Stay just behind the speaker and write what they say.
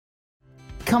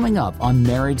Coming up on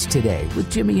Marriage Today with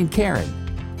Jimmy and Karen.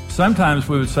 Sometimes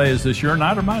we would say, is this your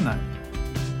night or my night?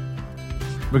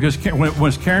 Because when it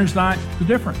was Karen's night, it was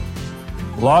different.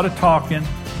 A lot of talking.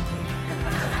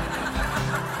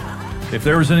 If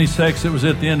there was any sex, it was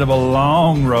at the end of a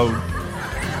long road.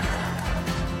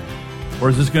 Or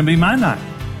is this going to be my night?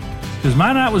 Because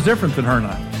my night was different than her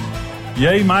night.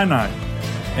 Yay, my night.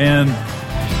 And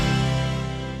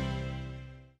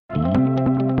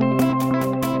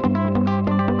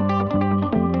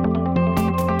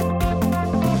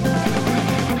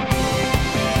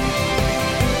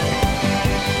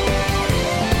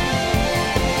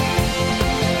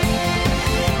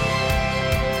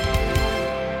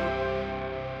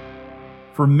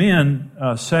for men,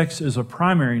 sex is a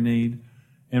primary need,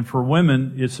 and for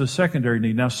women, it's a secondary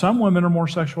need. Now, some women are more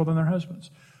sexual than their husbands.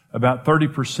 About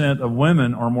 30% of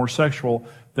women are more sexual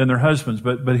than their husbands.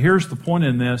 But here's the point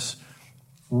in this.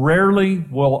 Rarely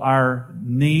will our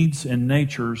needs and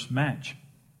natures match.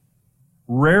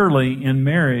 Rarely in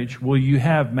marriage will you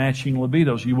have matching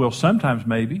libidos. You will sometimes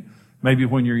maybe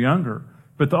when you're younger.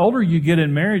 But the older you get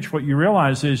in marriage, what you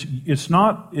realize is it's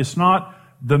not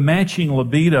the matching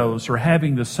libidos or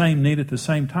having the same need at the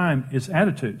same time, it's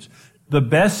attitudes. The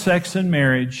best sex in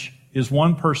marriage is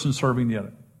one person serving the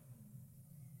other.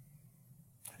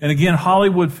 And again,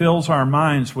 Hollywood fills our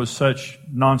minds with such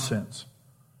nonsense.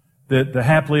 That the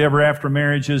happily ever after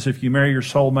marriages, if you marry your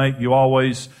soulmate, you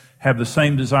always have the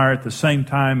same desire at the same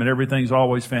time and everything's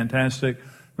always fantastic.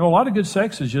 No, a lot of good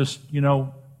sex is just,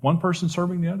 one person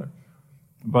serving the other.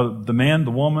 But the man,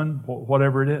 the woman,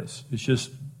 whatever it is, it's just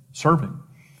serving.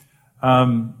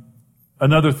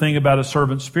 Another thing about a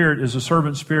servant spirit is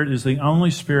the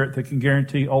only spirit that can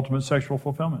guarantee ultimate sexual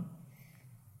fulfillment.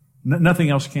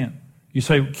 Nothing else can. You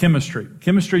say chemistry.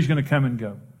 Chemistry is going to come and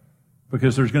go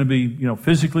because there's going to be,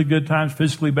 physically good times,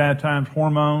 physically bad times,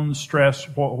 hormones, stress,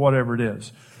 whatever it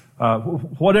is.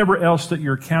 Whatever else that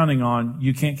you're counting on,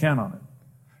 you can't count on it.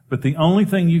 But the only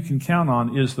thing you can count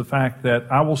on is the fact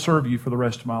that I will serve you for the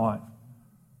rest of my life.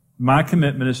 My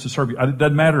commitment is to serve you. It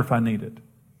doesn't matter if I need it.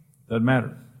 Doesn't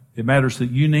matter. It matters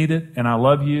that you need it, and I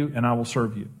love you, and I will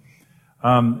serve you.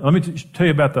 Let me tell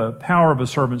you about the power of a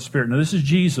servant spirit. Now, this is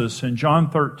Jesus in John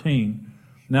 13.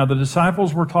 Now, the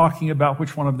disciples were talking about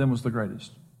which one of them was the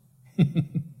greatest.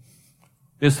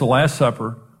 It's the Last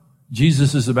Supper.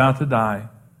 Jesus is about to die.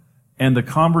 And the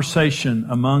conversation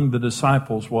among the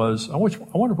disciples was, I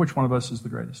wonder which one of us is the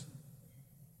greatest.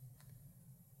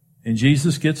 And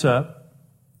Jesus gets up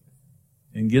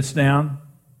and gets down,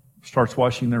 starts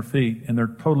washing their feet, and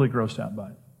they're totally grossed out by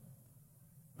it.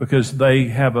 Because they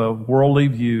have a worldly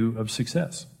view of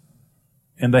success.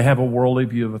 And they have a worldly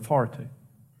view of authority.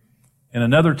 In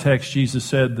another text, Jesus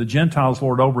said, the Gentiles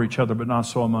lord over each other, but not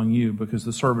so among you, because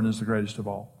the servant is the greatest of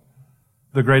all.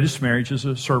 The greatest marriage is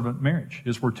a servant marriage,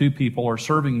 is where two people are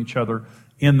serving each other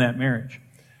in that marriage.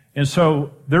 And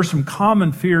so there's some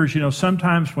common fears.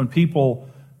 Sometimes when people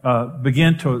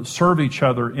begin to serve each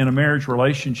other in a marriage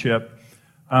relationship,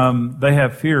 they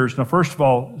have fears. Now, first of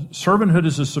all, servanthood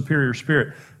is a superior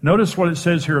spirit. Notice what it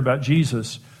says here about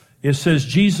Jesus. It says,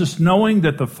 Jesus, knowing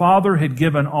that the Father had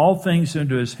given all things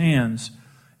into his hands,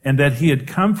 and that he had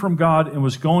come from God and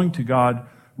was going to God,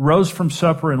 rose from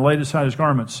supper and laid aside his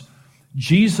garments.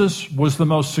 Jesus was the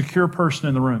most secure person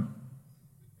in the room.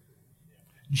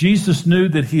 Jesus knew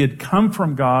that he had come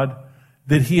from God,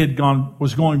 that he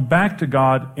was going back to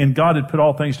God, and God had put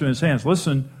all things to his hands.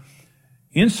 Listen,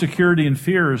 insecurity and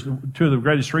fear is two of the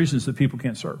greatest reasons that people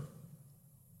can't serve.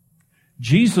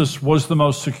 Jesus was the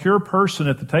most secure person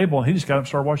at the table, and he just got up and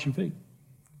started washing feet.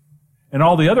 And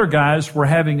all the other guys were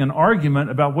having an argument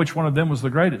about which one of them was the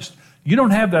greatest. You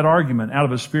don't have that argument out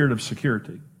of a spirit of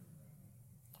security.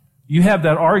 You have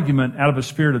that argument out of a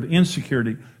spirit of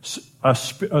insecurity. A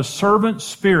servant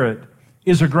spirit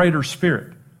is a greater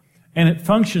spirit, and it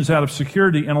functions out of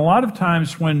security. And a lot of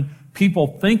times when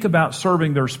people think about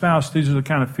serving their spouse, these are the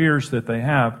kind of fears that they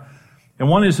have. And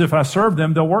one is, if I serve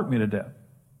them, they'll work me to death.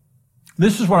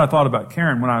 This is what I thought about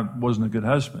Karen when I wasn't a good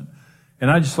husband.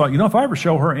 And I just thought, if I ever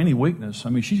show her any weakness,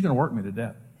 she's going to work me to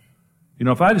death.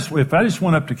 If I just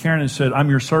went up to Karen and said, I'm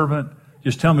your servant,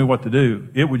 just tell me what to do,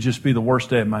 it would just be the worst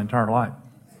day of my entire life.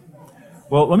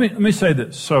 Well, let me say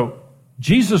this. So,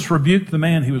 Jesus rebuked the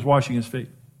man he was washing his feet.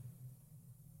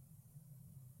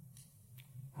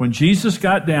 When Jesus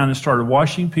got down and started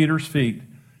washing Peter's feet,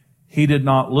 he did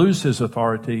not lose his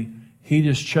authority. He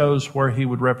just chose where he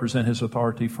would represent his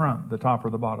authority from, the top or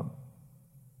the bottom.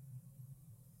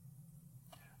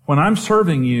 When I'm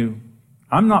serving you,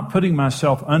 I'm not putting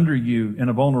myself under you in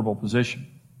a vulnerable position.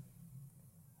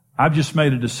 I've just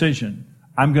made a decision.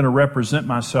 I'm going to represent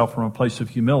myself from a place of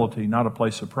humility, not a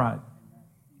place of pride.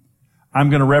 I'm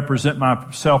going to represent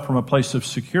myself from a place of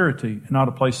security, and not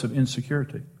a place of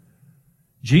insecurity.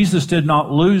 Jesus did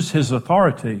not lose his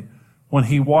authority when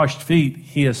he washed feet.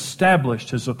 He established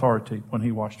his authority when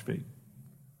he washed feet.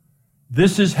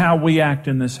 This is how we act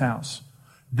in this house.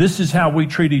 This is how we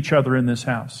treat each other in this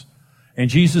house. And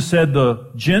Jesus said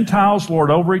the Gentiles lord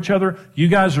over each other. You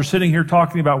guys are sitting here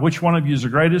talking about which one of you is the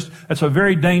greatest. That's a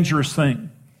very dangerous thing.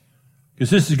 Because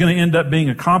this is going to end up being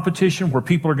a competition where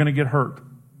people are going to get hurt.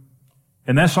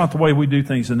 And that's not the way we do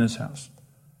things in this house.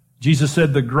 Jesus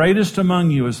said, the greatest among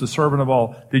you is the servant of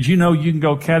all. Did you know you can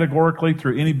go categorically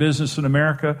through any business in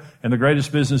America, and the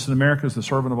greatest business in America is the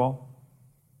servant of all?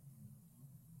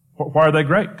 Why are they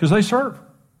great? Because they serve.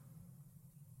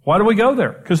 Why do we go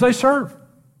there? Because they serve.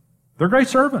 They're great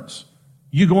servants.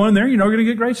 You go in there, you know you're going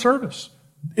to get great service.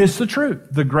 It's the truth.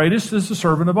 The greatest is the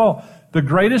servant of all. The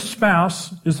greatest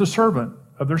spouse is the servant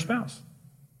of their spouse.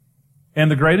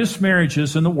 And the greatest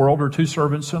marriages in the world are two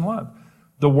servants in love.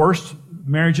 The worst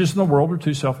marriages in the world are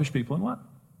two selfish people in love.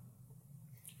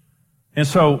 And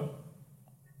so,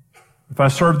 if I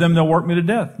serve them, they'll work me to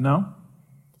death. No.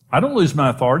 I don't lose my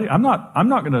authority. I'm not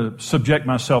going to subject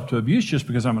myself to abuse just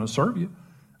because I'm going to serve you.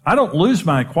 I don't lose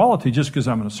my equality just because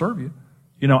I'm going to serve you.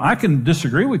 You know, I can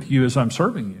disagree with you as I'm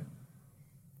serving you.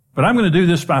 But I'm going to do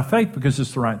this by faith because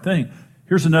it's the right thing.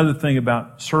 Here's another thing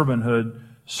about servanthood.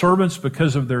 Servants,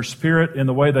 because of their spirit and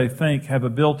the way they think, have a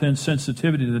built-in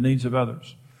sensitivity to the needs of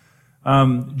others.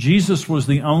 Jesus was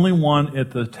the only one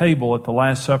at the table at the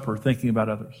Last Supper thinking about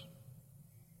others.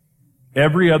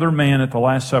 Every other man at the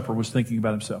Last Supper was thinking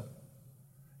about himself.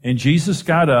 And Jesus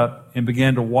got up and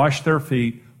began to wash their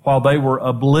feet while they were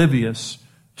oblivious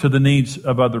to the needs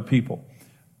of other people.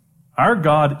 Our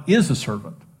God is a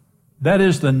servant. That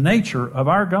is the nature of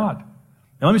our God.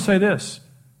 And let me say this.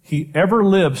 He ever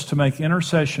lives to make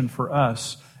intercession for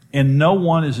us, and no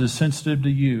one is as sensitive to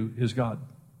you as God.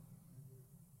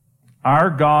 Our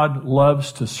God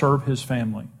loves to serve His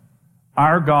family.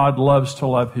 Our God loves to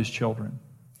love His children.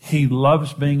 He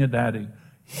loves being a daddy.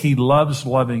 He loves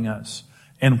loving us.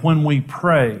 And when we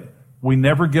pray, we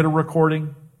never get a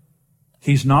recording.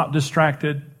 He's not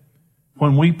distracted.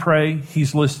 When we pray,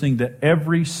 He's listening to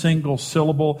every single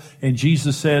syllable. And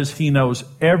Jesus says He knows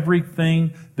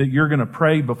everything that you're going to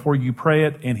pray before you pray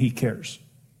it, and He cares.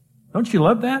 Don't you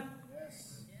love that?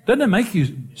 Doesn't it make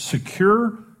you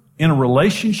secure in a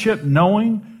relationship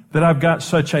knowing that I've got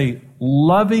such a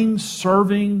loving,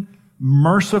 serving,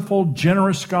 merciful,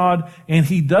 generous God, and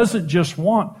He doesn't just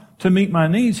want to meet my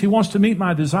needs. He wants to meet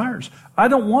my desires. I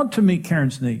don't want to meet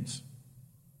Karen's needs.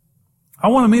 I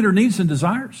want to meet her needs and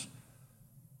desires.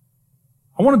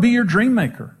 I want to be your dream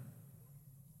maker.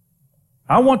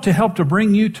 I want to help to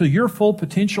bring you to your full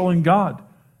potential in God.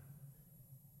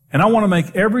 And I want to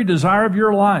make every desire of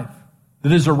your life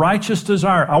that is a righteous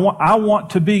desire. I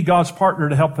want to be God's partner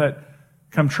to help that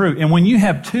come true. And when you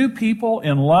have two people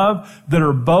in love that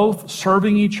are both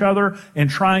serving each other and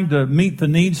trying to meet the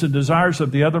needs and desires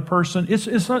of the other person,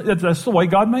 that's the way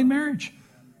God made marriage.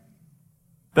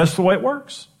 That's the way it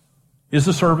works, is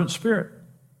the servant spirit.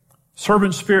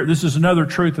 Servant spirit, this is another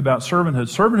truth about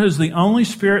servanthood. Servanthood is the only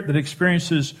spirit that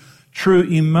experiences true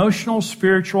emotional,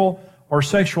 spiritual, or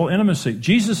sexual intimacy.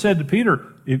 Jesus said to Peter,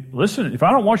 listen, if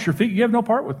I don't wash your feet, you have no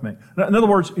part with me. In other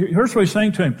words, here's what He's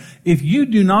saying to him. If you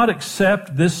do not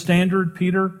accept this standard,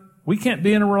 Peter, we can't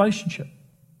be in a relationship.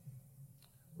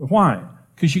 Why?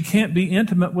 Because you can't be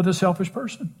intimate with a selfish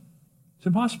person. It's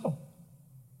impossible.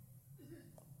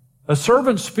 A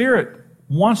servant spirit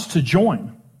wants to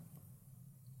join.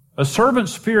 A servant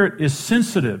spirit is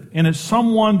sensitive, and it's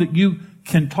someone that you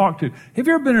can talk to. Have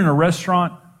you ever been in a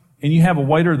restaurant and you have a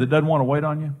waiter that doesn't want to wait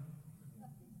on you?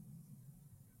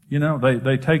 You know,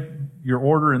 they take your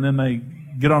order and then they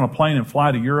get on a plane and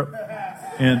fly to Europe.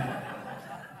 And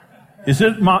is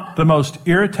it the most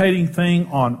irritating thing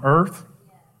on earth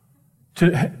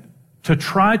to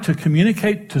try to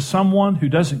communicate to someone who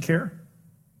doesn't care?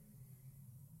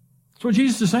 That's what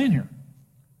Jesus is saying here.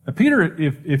 Now, Peter,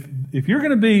 if you're going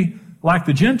to be like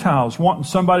the Gentiles wanting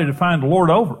somebody to find the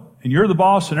Lord over, and you're the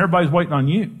boss and everybody's waiting on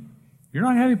you, you're not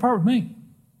going to have any part with me.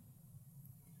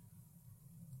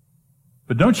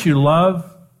 But don't you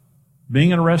love being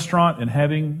in a restaurant and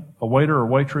having a waiter or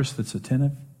waitress that's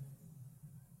attentive?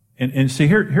 And see,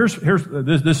 here's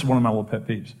this is one of my little pet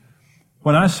peeves.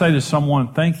 When I say to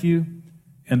someone, thank you,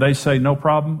 and they say, no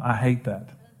problem, I hate that.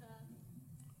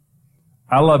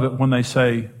 I love it when they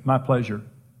say, my pleasure.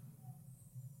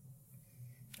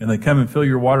 And they come and fill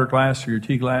your water glass or your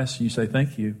tea glass, and you say,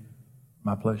 thank you,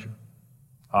 my pleasure.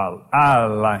 I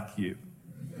like you.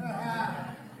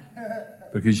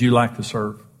 because you like to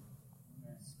serve.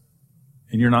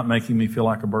 And you're not making me feel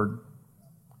like a burden.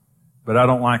 But I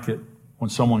don't like it when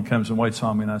someone comes and waits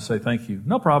on me and I say, thank you.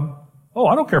 No problem. Oh,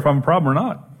 I don't care if I'm a problem or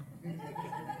not.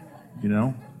 You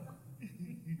know?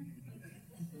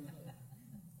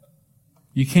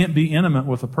 You can't be intimate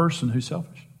with a person who's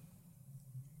selfish.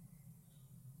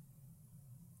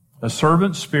 A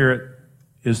servant spirit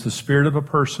is the spirit of a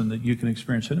person that you can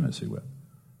experience intimacy with.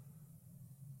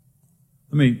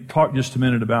 Let me talk just a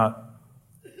minute about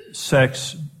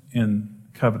sex in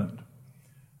covenant.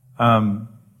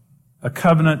 A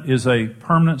covenant is a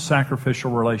permanent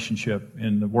sacrificial relationship,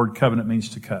 and the word covenant means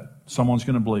to cut. Someone's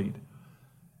going to bleed.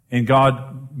 And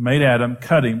God made Adam,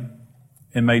 cut him,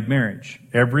 and made marriage.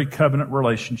 Every covenant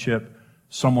relationship,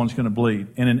 someone's going to bleed.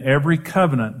 And in every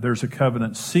covenant, there's a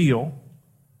covenant seal,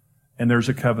 and there's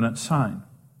a covenant sign.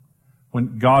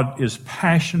 When God is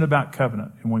passionate about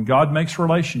covenant, and when God makes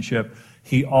relationship,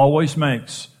 He always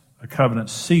makes a covenant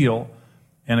seal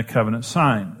and a covenant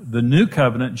sign. The new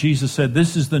covenant, Jesus said,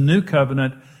 this is the new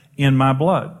covenant in my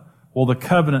blood. Well, the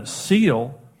covenant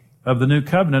seal of the new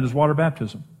covenant is water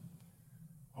baptism.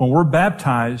 When we're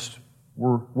baptized,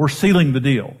 we're sealing the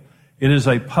deal. It is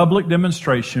a public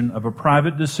demonstration of a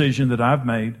private decision that I've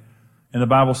made, and the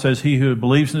Bible says, he who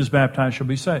believes and is baptized shall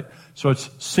be saved. So it's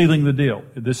sealing the deal.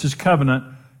 This is covenant,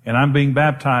 and I'm being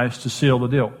baptized to seal the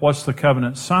deal. What's the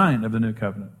covenant sign of the new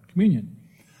covenant? Communion.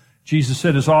 Jesus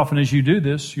said, as often as you do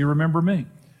this, you remember me.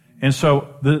 And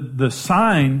so the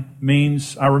sign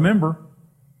means I remember.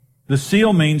 The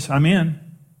seal means I'm in.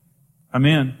 I'm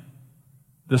in.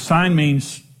 The sign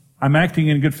means I'm acting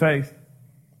in good faith.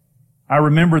 I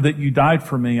remember that you died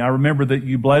for me. I remember that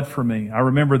you bled for me. I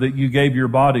remember that you gave your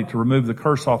body to remove the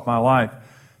curse off my life.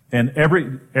 And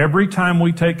every time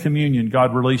we take communion,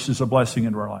 God releases a blessing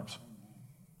into our lives.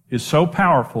 It's so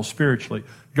powerful spiritually.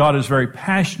 God is very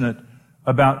passionate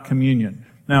about communion.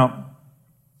 Now,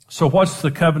 so what's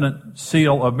the covenant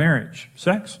seal of marriage?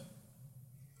 Sex.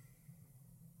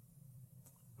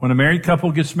 When a married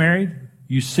couple gets married,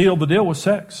 you seal the deal with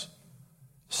sex.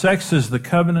 Sex is the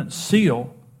covenant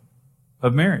seal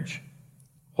of marriage.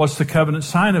 What's the covenant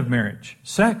sign of marriage?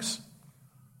 Sex.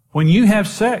 When you have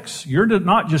sex, you're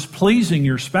not just pleasing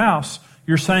your spouse,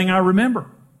 you're saying, I remember.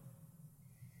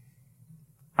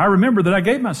 I remember that I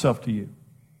gave myself to you.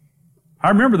 I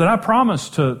remember that I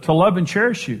promised to love and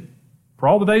cherish you for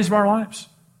all the days of our lives.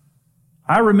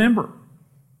 I remember.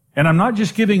 And I'm not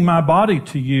just giving my body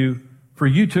to you for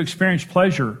you to experience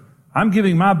pleasure. I'm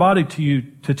giving my body to you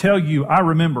to tell you I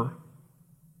remember.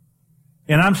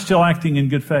 And I'm still acting in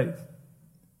good faith.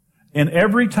 And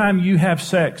every time you have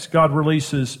sex, God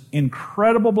releases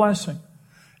incredible blessing.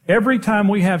 Every time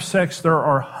we have sex, there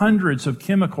are hundreds of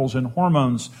chemicals and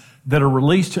hormones that are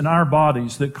released in our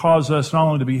bodies that cause us not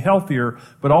only to be healthier,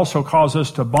 but also cause us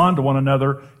to bond to one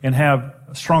another and have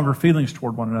stronger feelings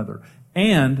toward one another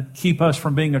and keep us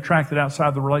from being attracted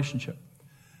outside the relationship.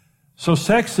 So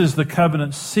sex is the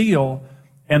covenant seal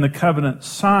and the covenant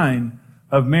sign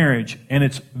of marriage, and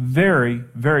it's very,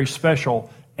 very special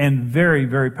and very,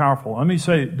 very powerful. Let me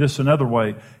say this another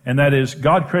way, and that is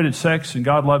God created sex and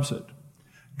God loves it.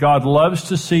 God loves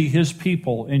to see His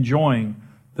people enjoying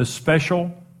the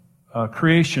special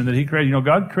creation that He created. You know,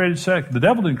 God created sex. The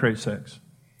devil didn't create sex.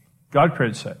 God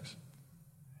created sex.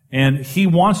 And He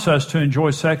wants us to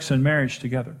enjoy sex and marriage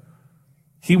together.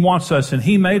 He wants us, and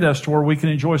He made us to where we can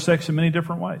enjoy sex in many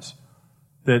different ways.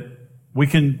 That we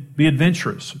can be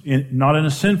adventurous, not in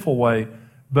a sinful way,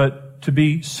 but to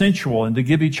be sensual and to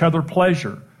give each other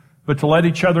pleasure, but to let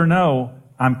each other know,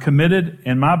 I'm committed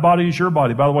and my body is your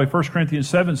body. By the way, 1 Corinthians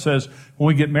 7 says when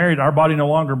we get married, our body no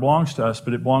longer belongs to us,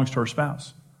 but it belongs to our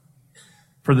spouse.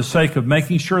 For the sake of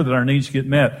making sure that our needs get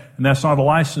met. And that's not a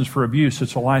license for abuse,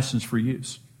 it's a license for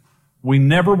use. We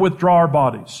never withdraw our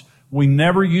bodies. We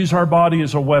never use our body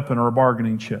as a weapon or a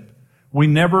bargaining chip. We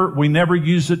never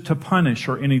use it to punish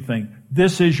or anything.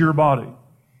 This is your body.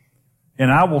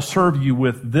 And I will serve you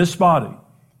with this body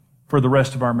for the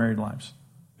rest of our married lives.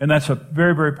 And that's a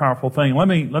very, very powerful thing. Let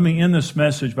me end this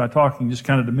message by talking just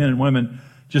kind of to men and women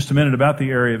just a minute about the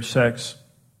area of sex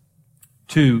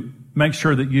to make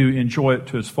sure that you enjoy it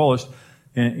to its fullest.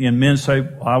 And men say,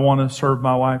 I want to serve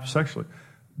my wife sexually.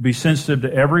 Be sensitive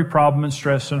to every problem and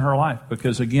stress in her life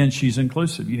because, again, she's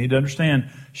inclusive. You need to understand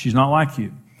she's not like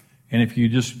you. And if you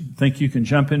just think you can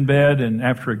jump in bed and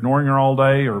after ignoring her all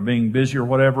day or being busy or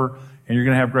whatever, and you're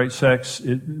going to have great sex,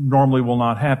 it normally will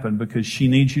not happen because she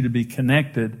needs you to be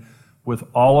connected with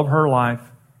all of her life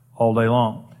all day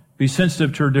long. Be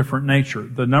sensitive to her different nature.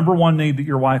 The number one need that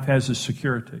your wife has is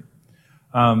security.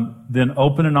 Then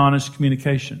open and honest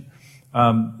communication.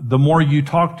 The more you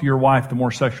talk to your wife, the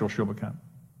more sexual she'll become.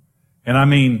 And I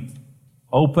mean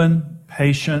open,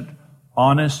 patient,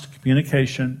 honest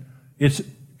communication.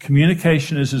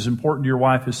 Communication is as important to your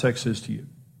wife as sex is to you.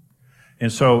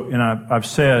 And so, I've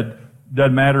said,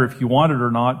 doesn't matter if you want it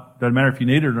or not, doesn't matter if you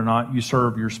need it or not, you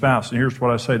serve your spouse. And here's what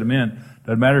I say to men,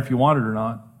 doesn't matter if you want it or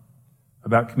not,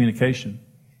 about communication.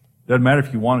 Doesn't matter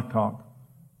if you want to talk.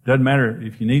 Doesn't matter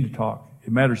if you need to talk.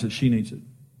 It matters that she needs it.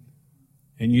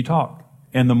 And you talk.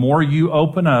 And the more you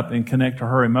open up and connect to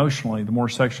her emotionally, the more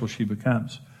sexual she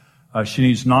becomes. She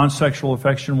needs non-sexual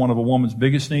affection. One of a woman's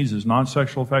biggest needs is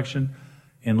non-sexual affection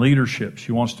and leadership.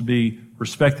 She wants to be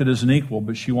respected as an equal,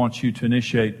 but she wants you to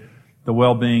initiate the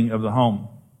well-being of the home.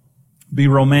 Be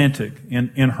romantic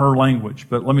in her language.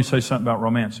 But let me say something about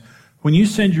romance. When you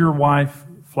send your wife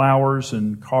flowers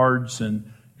and cards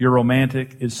and you're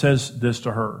romantic, it says this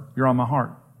to her: you're on my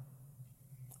heart.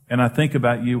 And I think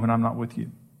about you when I'm not with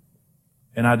you.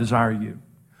 And I desire you.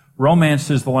 Romance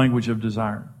is the language of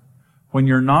desire. When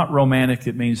you're not romantic,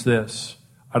 it means this: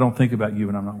 I don't think about you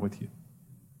when I'm not with you.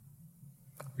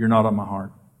 You're not on my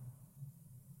heart.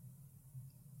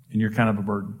 And you're kind of a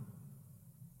burden.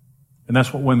 And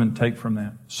that's what women take from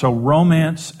that. So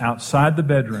romance outside the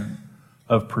bedroom,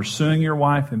 of pursuing your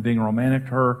wife and being romantic to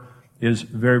her, is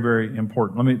very, very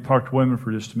important. Let me talk to women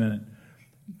for just a minute.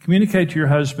 Communicate to your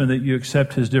husband that you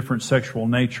accept his different sexual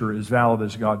nature as valid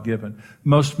as God-given.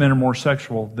 Most men are more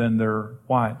sexual than their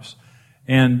wives.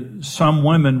 And some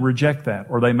women reject that,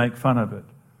 or they make fun of it.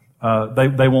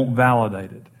 They won't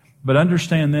validate it. But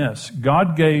understand this: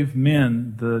 God gave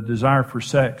men the desire for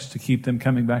sex to keep them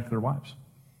coming back to their wives.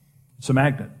 It's a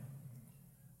magnet.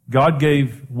 God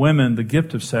gave women the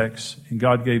gift of sex, and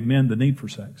God gave men the need for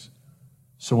sex.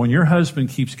 So when your husband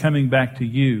keeps coming back to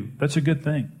you, that's a good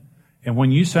thing. And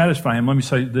when you satisfy him, let me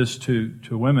say this to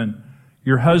women: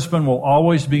 your husband will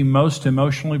always be most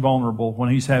emotionally vulnerable when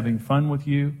he's having fun with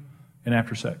you and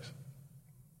after sex.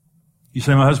 You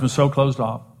say, my husband's so closed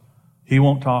off. He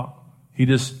won't talk. He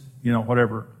just,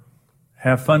 whatever.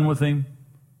 Have fun with him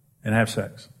and have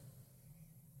sex.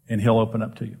 And he'll open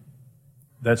up to you.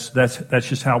 That's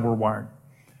just how we're wired.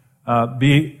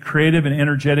 Be creative and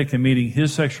energetic in meeting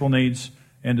his sexual needs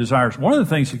and desires. One of the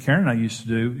things that Karen and I used to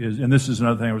do is, and this is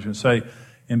another thing I was going to say,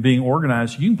 in being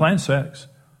organized, you can plan sex.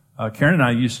 Karen and I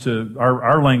used to,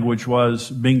 our language was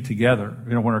being together,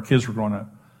 when our kids were growing up.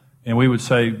 And we would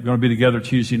say, we're going to be together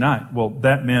Tuesday night. Well,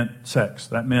 that meant sex.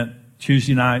 That meant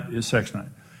Tuesday night is sex night.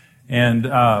 And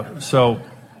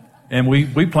and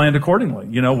we planned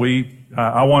accordingly.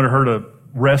 I wanted her to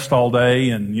rest all day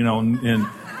and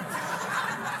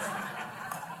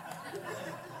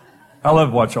I love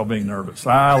to watch y'all being nervous.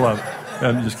 I love it.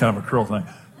 It's just kind of a cruel thing.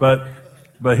 But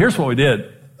here's what we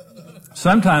did.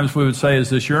 Sometimes we would say, is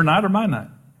this your night or my night?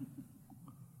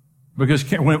 Because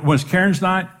when it's Karen's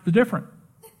night, it's different.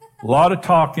 A lot of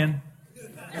talking.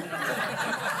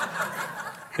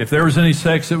 If there was any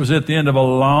sex, it was at the end of a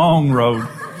long road.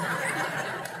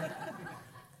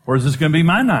 Or is this going to be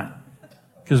my night?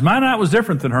 Because my night was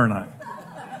different than her night.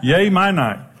 Yay, my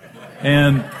night.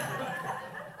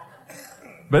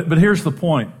 But here's the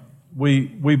point.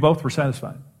 We both were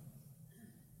satisfied.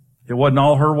 It wasn't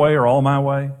all her way or all my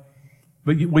way,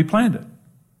 but we planned it.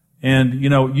 And,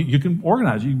 you can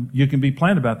organize. You can be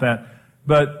planned about that.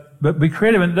 But be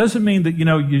creative. And it doesn't mean that, you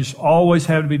just always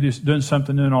have to be just doing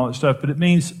something new and all that stuff, but it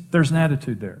means there's an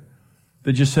attitude there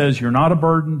that just says, you're not a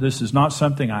burden. This is not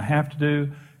something I have to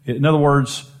do. In other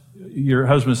words, your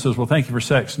husband says, well, thank you for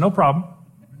sex. No problem.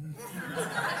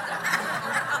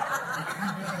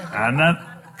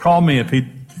 Call me if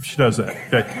she does that.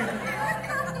 Okay.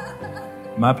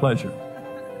 My pleasure.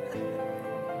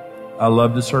 I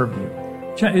love to serve you.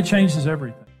 It changes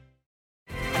everything.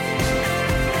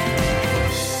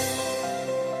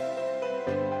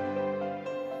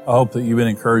 I hope that you've been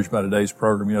encouraged by today's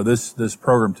program. This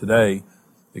program today,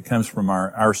 it comes from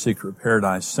our Secret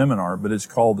Paradise seminar, but it's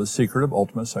called The Secret of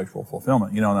Ultimate Sexual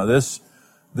Fulfillment. Now this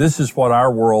is what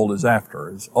our world is after,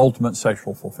 is ultimate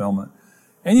sexual fulfillment.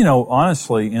 And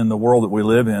honestly, in the world that we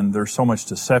live in, there's so much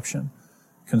deception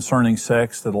concerning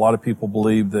sex that a lot of people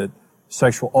believe that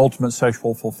ultimate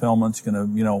sexual fulfillment's going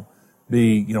to,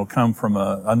 be, come from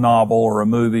a novel or a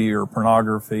movie or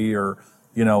pornography or,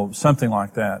 something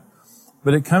like that.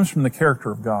 But it comes from the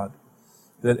character of God.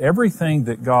 That everything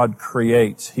that God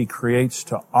creates, He creates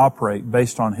to operate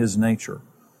based on His nature.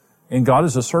 And God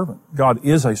is a servant. God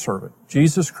is a servant.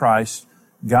 Jesus Christ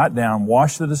got down,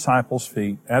 washed the disciples'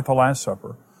 feet at the Last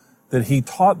Supper, that He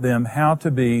taught them how to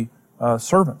be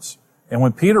servants. And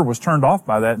when Peter was turned off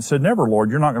by that and said, never, Lord,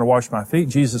 you're not going to wash my feet,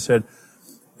 Jesus said,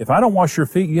 if I don't wash your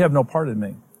feet, you have no part in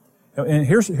me. And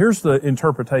here's the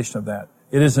interpretation of that.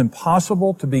 It is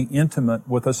impossible to be intimate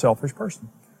with a selfish person.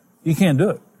 You can't do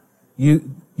it.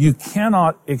 You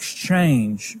cannot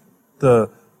exchange the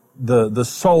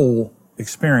soul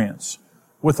experience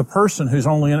with a person who's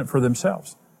only in it for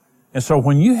themselves. And so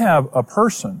when you have a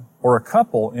person or a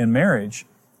couple in marriage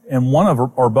and one of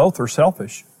or both are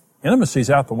selfish, intimacy's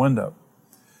out the window.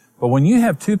 But when you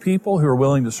have two people who are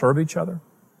willing to serve each other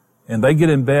and they get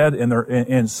in bed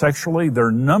and sexually,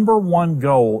 their number one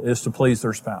goal is to please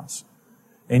their spouse.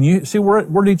 And you see, we're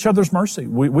at each other's mercy.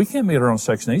 We can't meet our own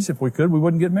sex needs. If we could, we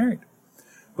wouldn't get married.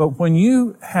 But when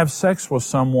you have sex with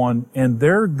someone and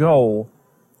their goal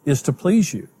is to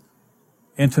please you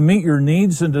and to meet your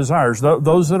needs and desires,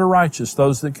 those that are righteous,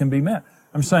 those that can be met,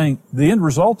 I'm saying the end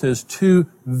result is two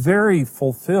very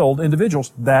fulfilled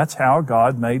individuals. That's how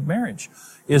God made marriage,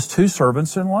 is two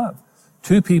servants in love,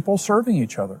 two people serving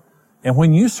each other. And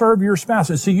when you serve your spouse,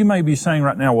 and see, you may be saying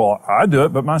right now, well, I do it,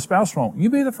 but my spouse won't. You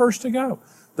be the first to go.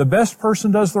 The best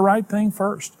person does the right thing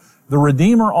first. The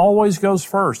Redeemer always goes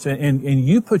first. And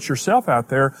you put yourself out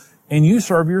there and you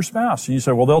serve your spouse. And you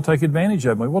say, well, they'll take advantage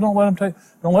of me. Well, don't let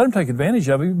them take advantage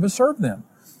of you, but serve them.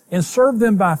 And serve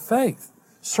them by faith.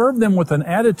 Serve them with an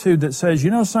attitude that says,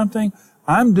 you know something?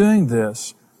 I'm doing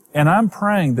this and I'm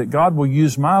praying that God will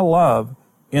use my love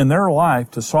in their life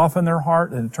to soften their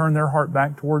heart and turn their heart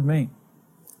back toward me.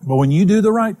 But when you do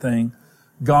the right thing,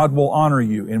 God will honor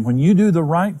you. And when you do the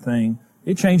right thing,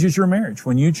 it changes your marriage.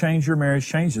 When you change, your marriage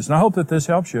changes. And I hope that this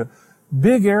helps you.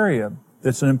 Big area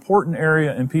that's an important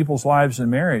area in people's lives in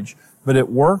marriage, but it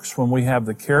works when we have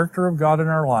the character of God in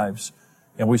our lives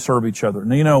and we serve each other.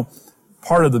 Now, you know,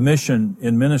 part of the mission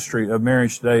in ministry of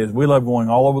marriage today is we love going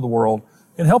all over the world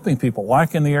and helping people,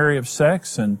 like in the area of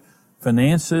sex and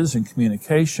finances and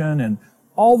communication and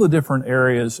all the different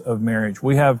areas of marriage.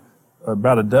 We have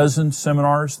about a dozen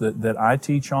seminars that I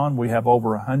teach on. We have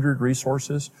over 100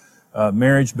 resources,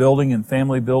 marriage building and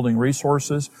family building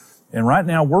resources. And right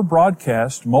now we're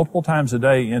broadcast multiple times a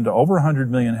day into over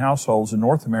 100 million households in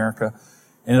North America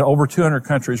and in over 200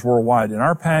 countries worldwide. And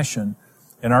our passion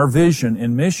and our vision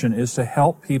and mission is to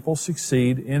help people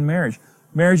succeed in marriage.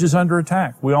 Marriage is under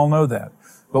attack. We all know that.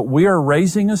 But we are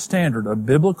raising a standard, a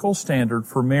biblical standard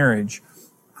for marriage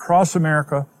across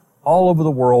America, all over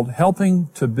the world, helping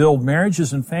to build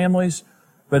marriages and families,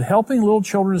 but helping little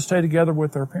children to stay together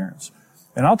with their parents.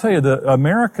 And I'll tell you that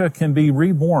America can be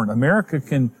reborn. America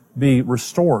can be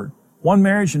restored, one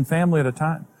marriage and family at a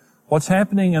time. What's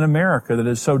happening in America that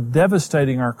is so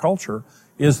devastating our culture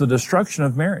is the destruction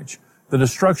of marriage, the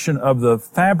destruction of the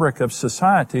fabric of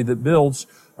society that builds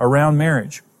around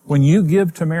marriage. When you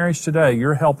give to marriage today,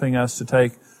 you're helping us to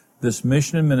take this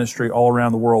mission and ministry all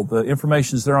around the world. The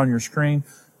information is there on your screen.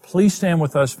 Please stand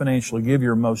with us financially. Give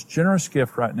your most generous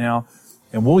gift right now,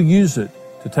 and we'll use it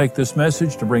to take this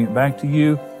message, to bring it back to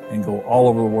you, and go all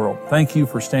over the world. Thank you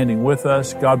for standing with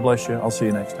us. God bless you. I'll see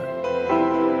you next time.